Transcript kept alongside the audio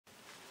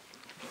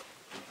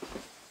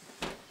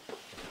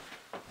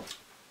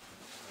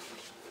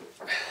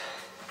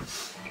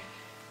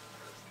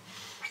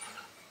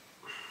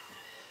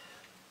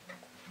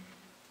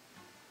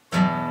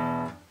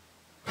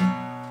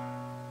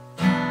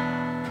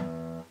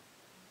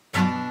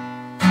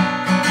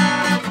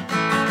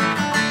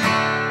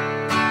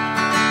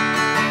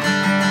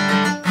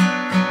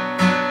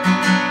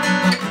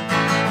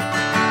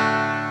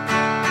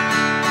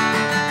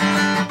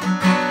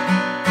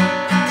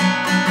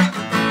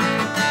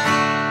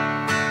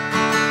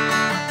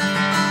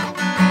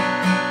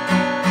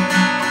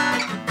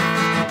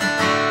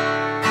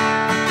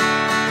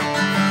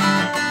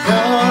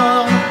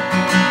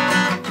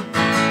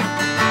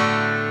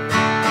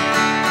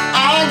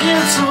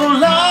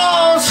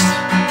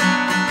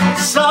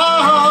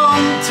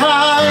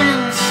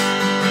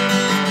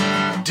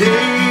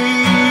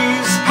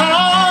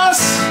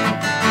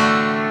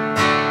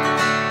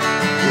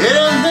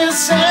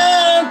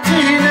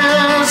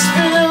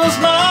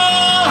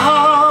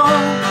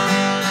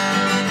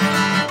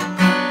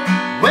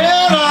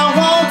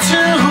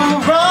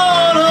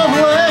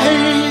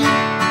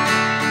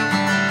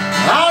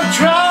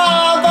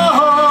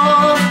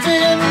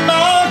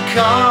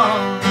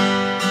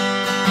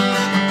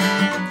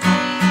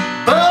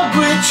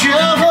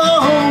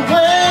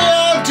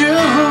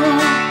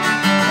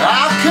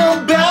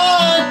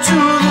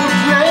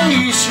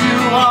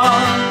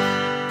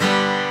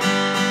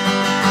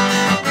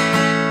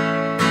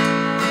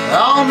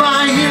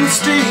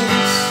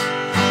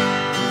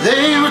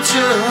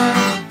return,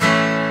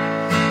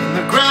 and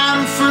the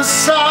grand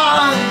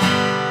facade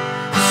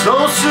so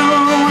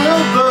soon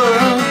will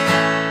burn.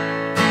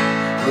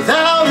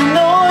 Without a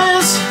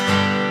noise,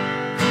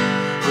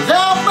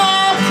 without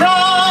my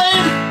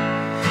pride,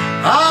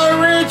 I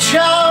reach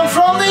out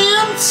from the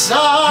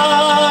inside.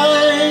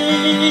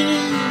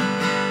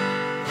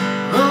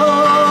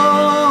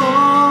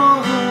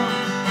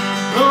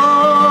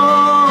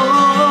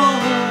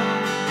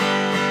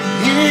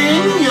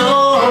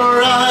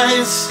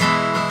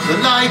 The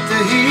light,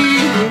 the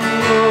heat in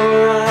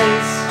your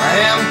eyes. I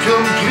am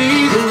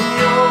complete in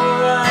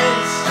your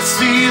eyes. I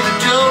see the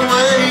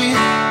doorway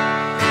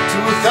to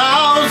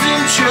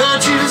 1,000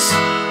 churches.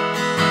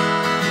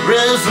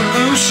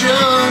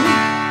 Resolution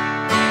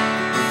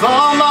of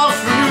all my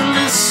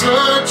fruitless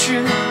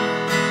searching.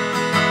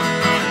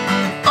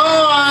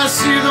 Oh, I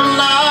see the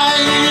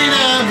light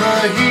and the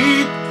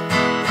heat.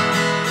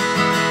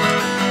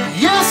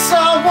 Yes,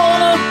 I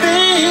wanna be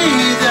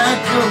that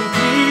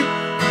complete.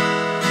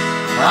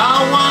 I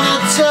wanna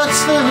touch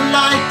the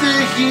light, the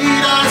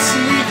heat I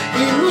see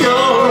in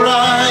your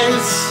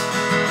eyes.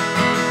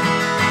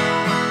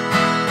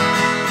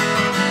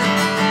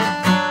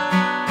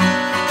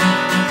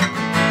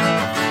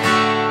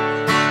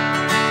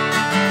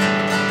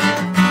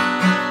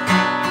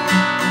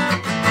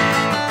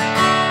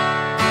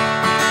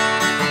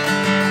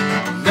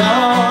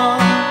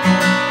 Love,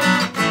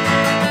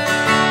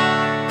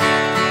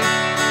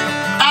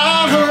 I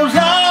don't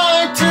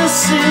like to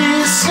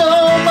see so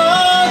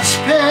much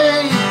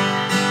pain.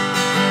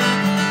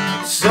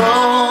 So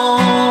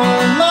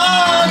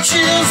much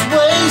is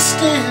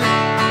wasted,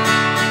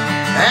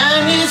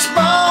 and each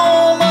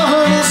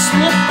moment is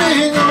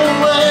slipping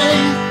away.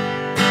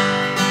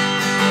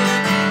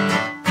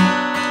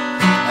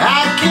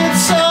 I get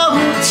so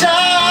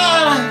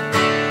tired,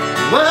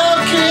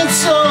 working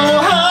so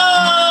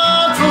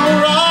hard for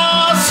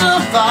our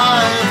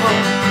survival,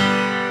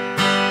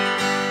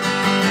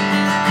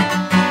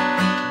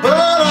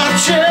 but I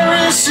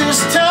cherish this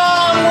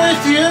time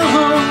with you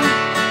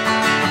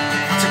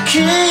to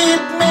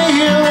keep me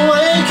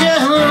awake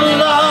and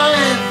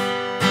alive.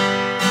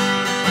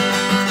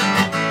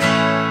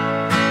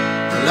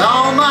 But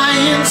all my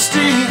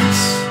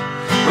instincts,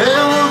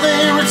 well,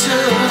 they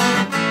return,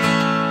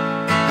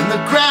 and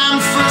the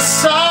grand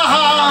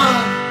facade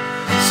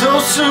so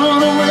soon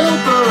will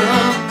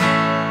burn.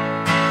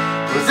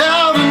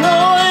 Without a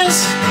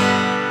noise,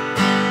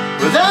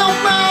 without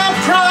my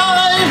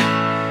pride,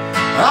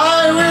 I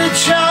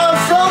reach out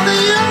from the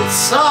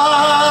inside.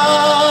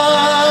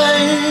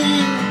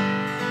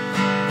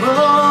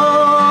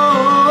 Whoa,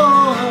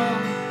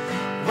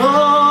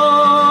 whoa.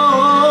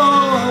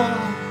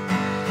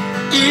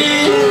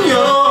 In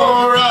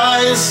your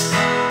eyes,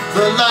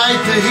 the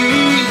light, the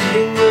heat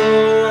in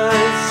your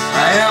eyes.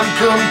 I am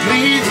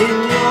complete in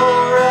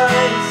your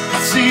eyes. I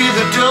see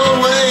the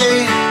doorway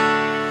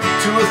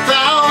to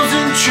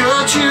 1,000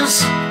 churches.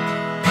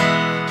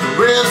 The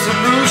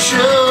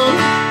resolution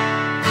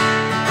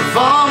of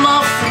all my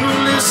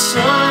fruitless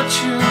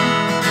searching.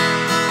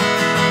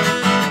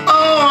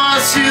 Oh, I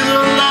see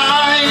the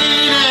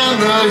light and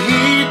the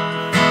heat.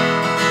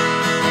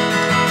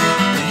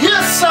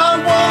 Yes, I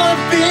wanna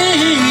be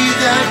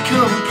that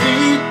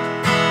complete.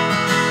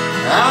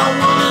 I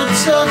wanna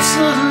touch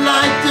the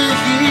light, the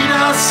heat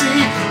I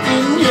see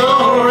in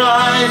your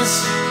eyes.